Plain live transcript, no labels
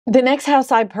The next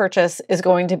house I purchase is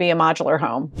going to be a modular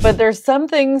home, but there's some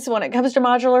things when it comes to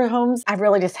modular homes I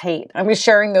really just hate. I'm just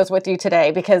sharing those with you today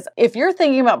because if you're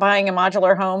thinking about buying a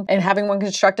modular home and having one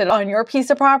constructed on your piece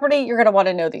of property, you're going to want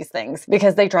to know these things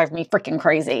because they drive me freaking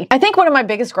crazy. I think one of my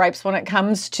biggest gripes when it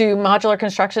comes to modular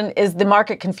construction is the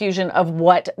market confusion of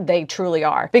what they truly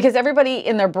are. Because everybody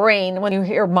in their brain, when you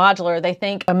hear modular, they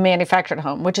think a manufactured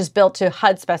home, which is built to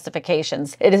HUD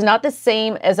specifications. It is not the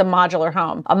same as a modular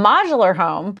home. A modular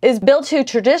home is built to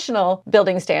traditional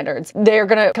building standards. They're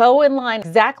going to go in line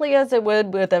exactly as it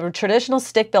would with a traditional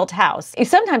stick-built house.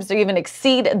 Sometimes they even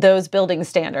exceed those building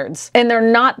standards, and they're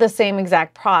not the same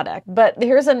exact product. But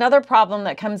here's another problem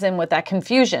that comes in with that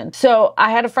confusion. So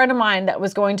I had a friend of mine that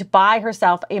was going to buy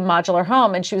herself a modular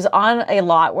home, and she was on a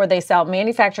lot where they sell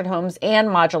manufactured homes and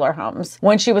modular homes.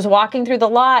 When she was walking through the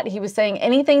lot, he was saying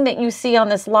anything that you see on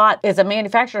this lot is a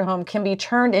manufactured home can be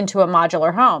turned into a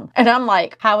modular home. And I'm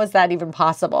like, how is that even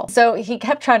possible? So he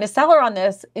kept trying to sell her on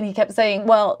this, and he kept saying,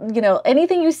 well, you know,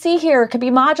 anything you see here could be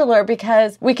modular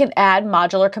because we can add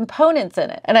modular components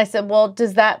in it. And I said, well,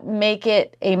 does that make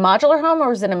it a modular home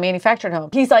or is it a manufactured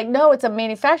home? He's like, no, it's a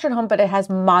manufactured home, but it has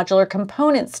modular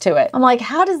components to it. I'm like,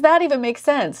 how does that even make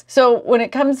sense? So when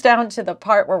it comes down to the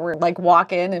part where we're like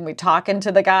walk in and we talking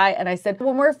to the guy, and I said,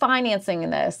 when we're financing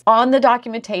this on the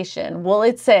documentation, will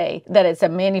it say that it's a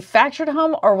manufactured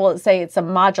home or will it say it's a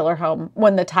modular home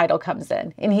when the title comes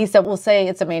in? And he said, we'll say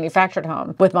it's a manufactured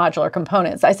home with modular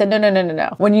components. I said, no.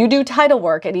 When you do title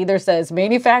work, it either says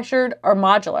manufactured or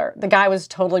modular. The guy was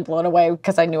totally blown away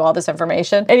because I knew all this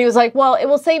information. And he was like, well, it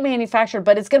will say manufactured,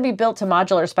 but it's going to be built to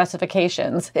modular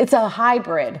specifications. It's a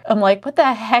hybrid. I'm like, what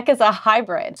the heck is a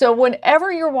hybrid? So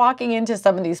whenever you're walking into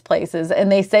some of these places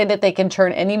and they say that they can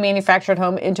turn any manufactured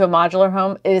home into a modular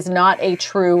home, it is not a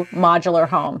true modular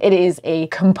home. It is a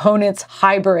components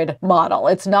hybrid model.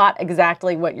 It's not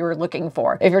exactly what you're looking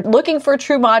for. If you're looking for a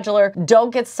true modular,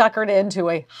 don't get suckered into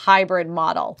a hybrid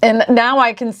model. And now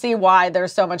I can see why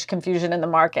there's so much confusion in the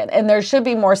market. And there should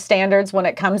be more standards when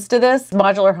it comes to this.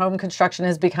 Modular home construction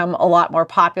has become a lot more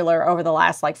popular over the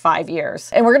last like 5 years.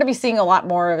 And we're going to be seeing a lot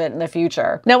more of it in the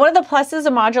future. Now, one of the pluses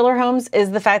of modular homes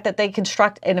is the fact that they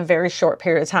construct in a very short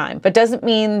period of time, but doesn't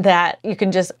mean that you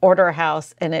can just order a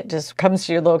house and it just comes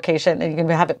to your location and you can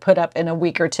have it put up in a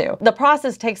week or two. The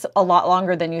process takes a lot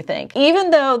longer than you think.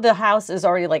 Even though the house is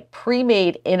already like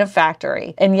pre-made in a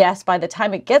factory. And yes, by the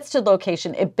time it gets to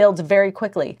location, it builds very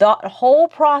quickly. The whole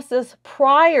process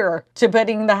prior to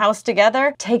putting the house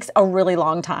together takes a really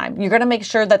long time. You're going to make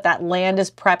sure that that land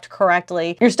is prepped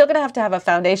correctly. You're still going to have a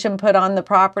foundation put on the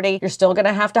property. You're still going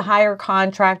to have to hire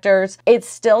contractors. It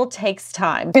still takes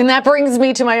time. And that brings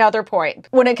me to my other point.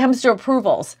 When it comes to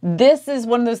approvals, this is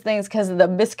one of those things because of the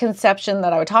misconception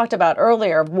that I talked about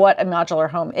earlier of what a modular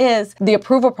home is. The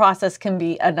approval process can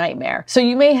be a nightmare. So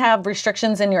you may have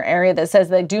restrictions in your area that says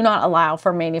they do not allow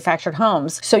for manufactured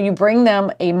homes. So you bring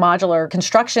them a modular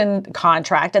construction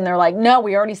contract and they're like, no,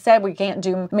 we already said we can't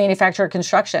do manufactured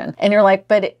construction. And you're like,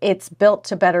 but it's built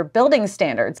to better building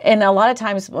standards. And a lot of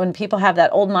times when people have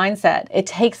that old mindset, it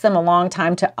takes them a long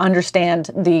time to understand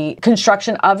the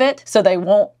construction of it, so they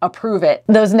won't approve it.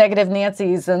 Those negative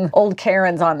Nancy's and old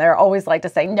Karens on there always like to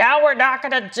say, no, we're not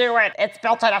going to do it. It's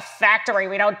built in a factory.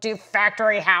 We don't do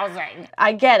factory housing.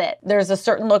 I get it. There's a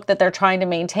certain look that they're trying to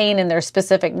maintain in their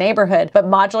specific neighborhood, but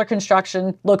modular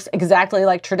construction looks exactly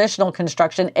like traditional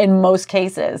construction in most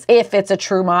cases, if it's a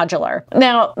true modular.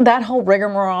 Now, that whole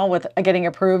rigmarole with getting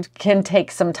approved can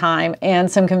take some time and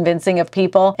some convincing of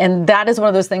people, and that is one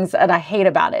of those things that I hate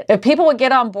about it. If people would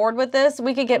get on board with this,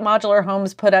 we could get modular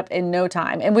homes put up in no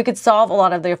time, and we could solve a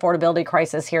lot of the affordability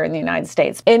crisis here in the United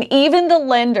States. And even the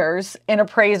lenders and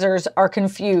appraisers are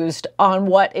confused on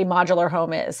what a modular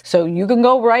home is. So you can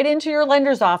go right into your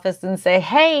lender's office and say,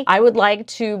 hey, I would like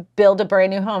to build a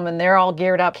brand new home, and they're all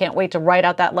geared up, can't wait to write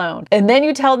out that loan. And then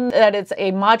you tell them that it's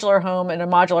a modular home and a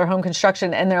modular home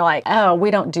construction, and they're like, oh,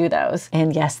 we don't do those.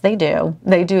 And yes, they do.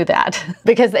 They do that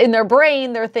because in their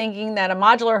brain, they're thinking that a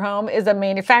modular home is a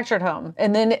manufactured home.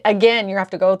 And then again, you have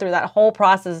to go through that whole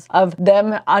process of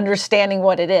them understanding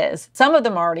what it is. Some of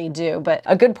them already do, but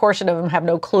a good portion of them have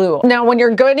no clue. Now, when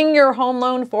you're getting your home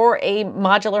loan for a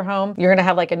modular home, you're going to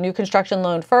have like a new construction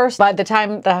loan first. By the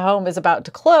time the home is about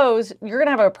to close, you're going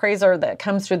to have an appraiser that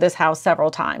comes through this house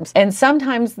several times. And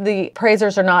sometimes the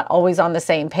appraisers are not always on the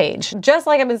same page. Just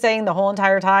like I've been saying the whole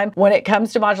entire time, when it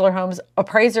comes to modular homes,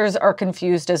 appraisers are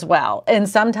confused as well. And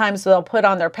sometimes they'll put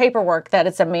on their paperwork that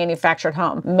it's a manufactured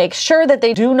home. Make sure that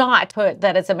they do not put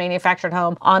that it's a manufactured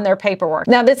home on their paperwork.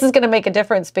 Now, this is going to make a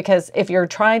difference because if you're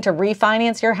trying to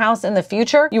refinance your house in the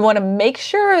future, you want to make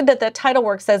sure that the title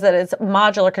work says that it's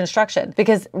modular construction,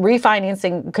 because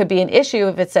refinancing could be an issue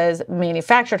if it says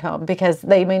manufactured home because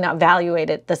they may not evaluate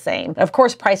it the same. Of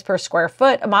course, price per square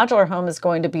foot, a modular home is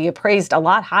going to be appraised a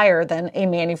lot higher than a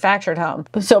manufactured home.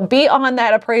 So be on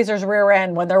that appraiser's rear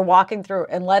end when they're walking through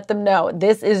and let them know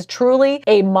this is truly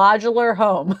a modular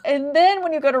home. And then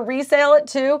when you go to resale it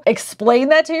too, explain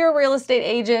that to your real estate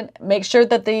agent. Make sure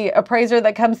that the appraiser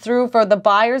that comes through for the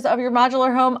buyers of your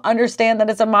modular home understand that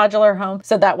it's a modular home,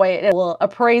 so that way it will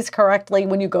appraise correctly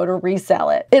when you go to resell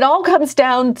it. It all comes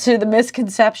down to the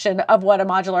misconception of what a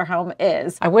modular home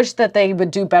is. I wish that they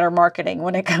would do better marketing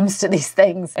when it comes to these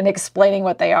things and explaining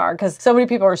what they are, because so many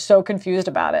people are so confused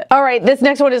about it. All right, this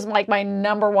next one is like my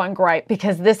 #1 gripe,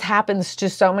 because this happens to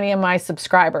so many of my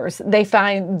subscribers. They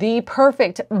find the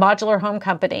perfect modular home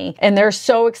company and they're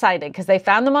so excited because they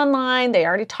found them online, they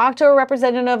already talked to a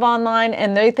representative online,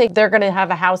 and they think they're going to have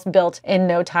a house built in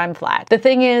no time flat. The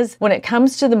thing is, when it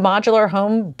comes to the modular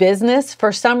home business,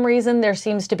 for some reason there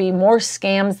seems to be more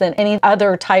scams than any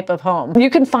other type of home. You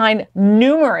can find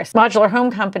numerous modular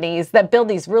home companies that build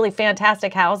these really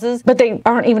fantastic houses, but they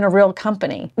aren't even a real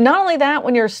company. Not only that,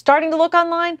 when you're starting to look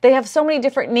online, they have so many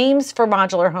different names for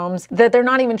modular homes that they're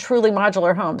not even truly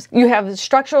modular homes. You have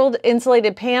structural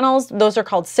insulated panels, those are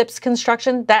called SIPs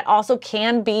construction. That also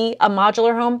can be a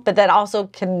modular home, but that also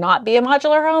cannot be a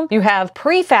modular home. You have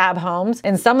prefab homes,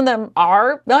 and some of them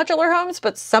are modular homes,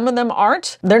 but some of them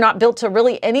aren't. They're not built to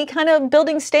really any kind of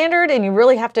building standard, and you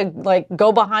really have to like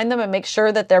go behind them and make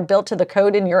sure that they're built to the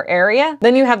code in your area.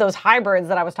 Then you have those hybrids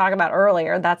that I was talking about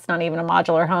earlier. That's not even a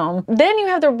modular home. Then you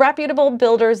have the reputable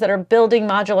builders that are building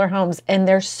modular homes, and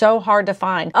they're so hard to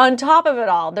find. On top of it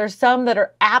all, there's some that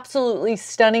are absolutely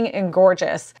stunning and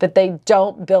gorgeous, but they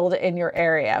don't build in your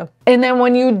area. And then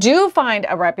when you do find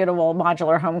a reputable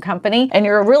modular home company and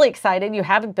you're really excited, you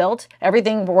have it built,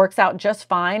 everything works out just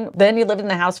fine, then you live in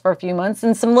the house for a few months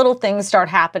and some little things start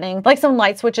happening, like some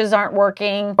light switches aren't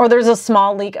working, or there's a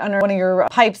small leak under one of your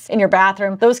pipes in your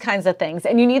bathroom, those kinds of things.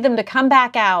 And you need them to come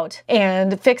back out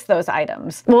and fix those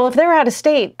items. Well, if they're out of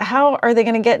state, how are they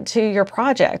going to get to your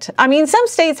project? I mean, some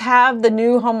states have the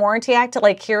new Home Warranty Act,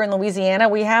 like here in Louisiana,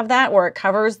 we have that where it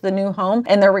covers the new home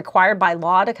and they're required by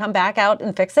law to come back out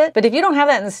and fix it. But if you don't have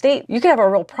that in the state, you could have a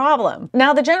real problem.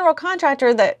 Now, the general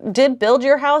contractor that did build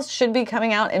your house should be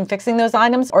coming out and fixing those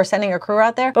items or sending a crew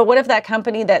out there. But what if that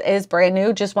company that is brand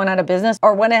new just went out of business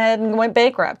or went ahead and went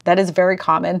bankrupt? That is very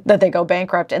common that they go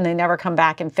bankrupt and they never come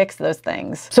back and fix those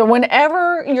things. So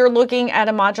whenever you're looking at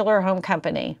a modular home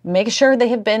company, make sure they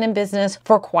have been in business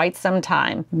for quite some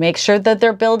time. Make sure that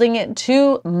they're building it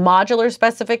to modular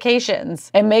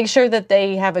specifications, and make sure that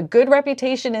they have a good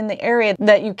reputation in the area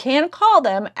that you can call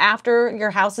them after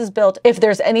your house is built if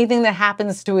there's anything that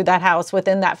happens to that house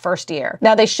within that first year.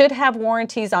 Now, they should have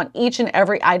warranties on each and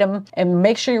every item, and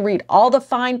make sure you read all the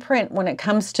fine print when it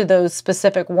comes to those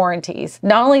specific warranties.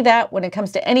 Not only that, when it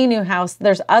comes to any new house,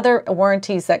 there's other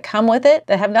warranties that come with it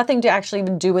that have nothing to actually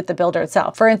even do with the builder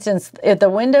itself. For instance, if the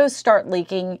windows start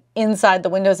leaking inside the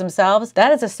windows themselves,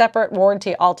 that is a separate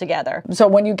warranty altogether. So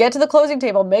when you get to the closing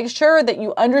table, make sure that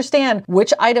you understand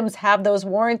which items have those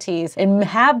warranties and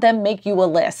have them make you a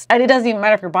list. And it doesn't even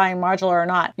matter if you're buying modular or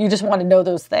not. You just want to know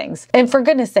those things. And for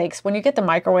goodness sakes, when you get the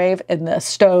microwave and the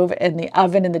stove and the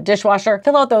oven and the dishwasher,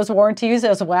 fill out those warranties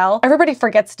as well. Everybody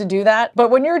forgets to do that. But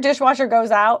when your dishwasher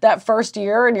goes out that first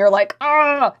year and you're like,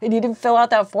 ah, and you didn't fill out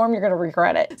that form, you're going to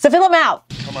regret it. So fill them out.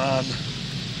 Come on,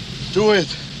 do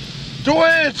it. Do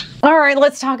it! All right,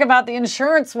 let's talk about the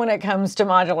insurance when it comes to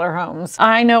modular homes.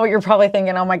 I know what you're probably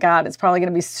thinking, oh my God, it's probably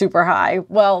gonna be super high.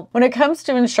 Well, when it comes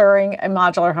to insuring a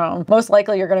modular home, most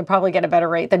likely you're gonna probably get a better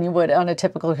rate than you would on a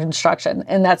typical construction.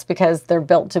 And that's because they're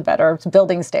built to better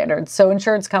building standards. So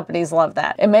insurance companies love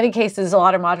that. In many cases, a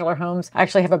lot of modular homes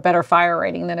actually have a better fire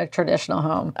rating than a traditional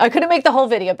home. I couldn't make the whole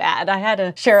video bad. I had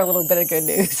to share a little bit of good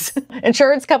news.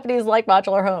 Insurance companies like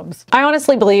modular homes. I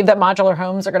honestly believe that modular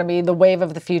homes are gonna be the wave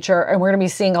of the future, and we're gonna be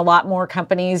seeing a lot more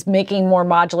companies making more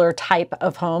modular type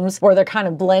of homes where they're kind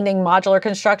of blending modular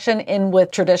construction in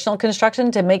with traditional construction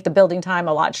to make the building time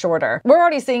a lot shorter. We're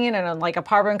already seeing it in like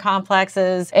apartment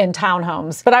complexes and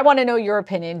townhomes, but I want to know your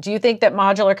opinion. Do you think that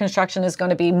modular construction is going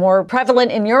to be more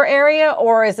prevalent in your area,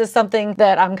 or is this something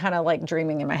that I'm kind of like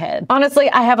dreaming in my head? Honestly,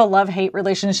 I have a love-hate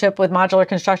relationship with modular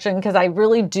construction because I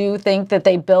really do think that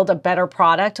they build a better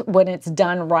product when it's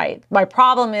done right. My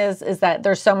problem is that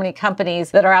there's so many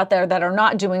companies that are out there that are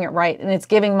not doing doing it right, and it's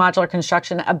giving modular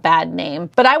construction a bad name.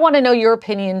 But I want to know your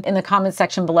opinion in the comments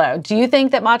section below. Do you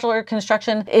think that modular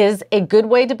construction is a good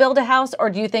way to build a house, or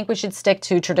do you think we should stick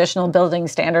to traditional building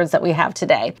standards that we have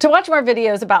today? To watch more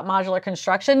videos about modular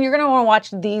construction, you're going to want to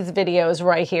watch these videos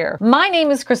right here. My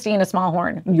name is Kristina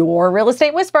Smallhorn, your real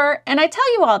estate whisperer, and I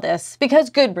tell you all this because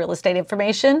good real estate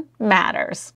information matters.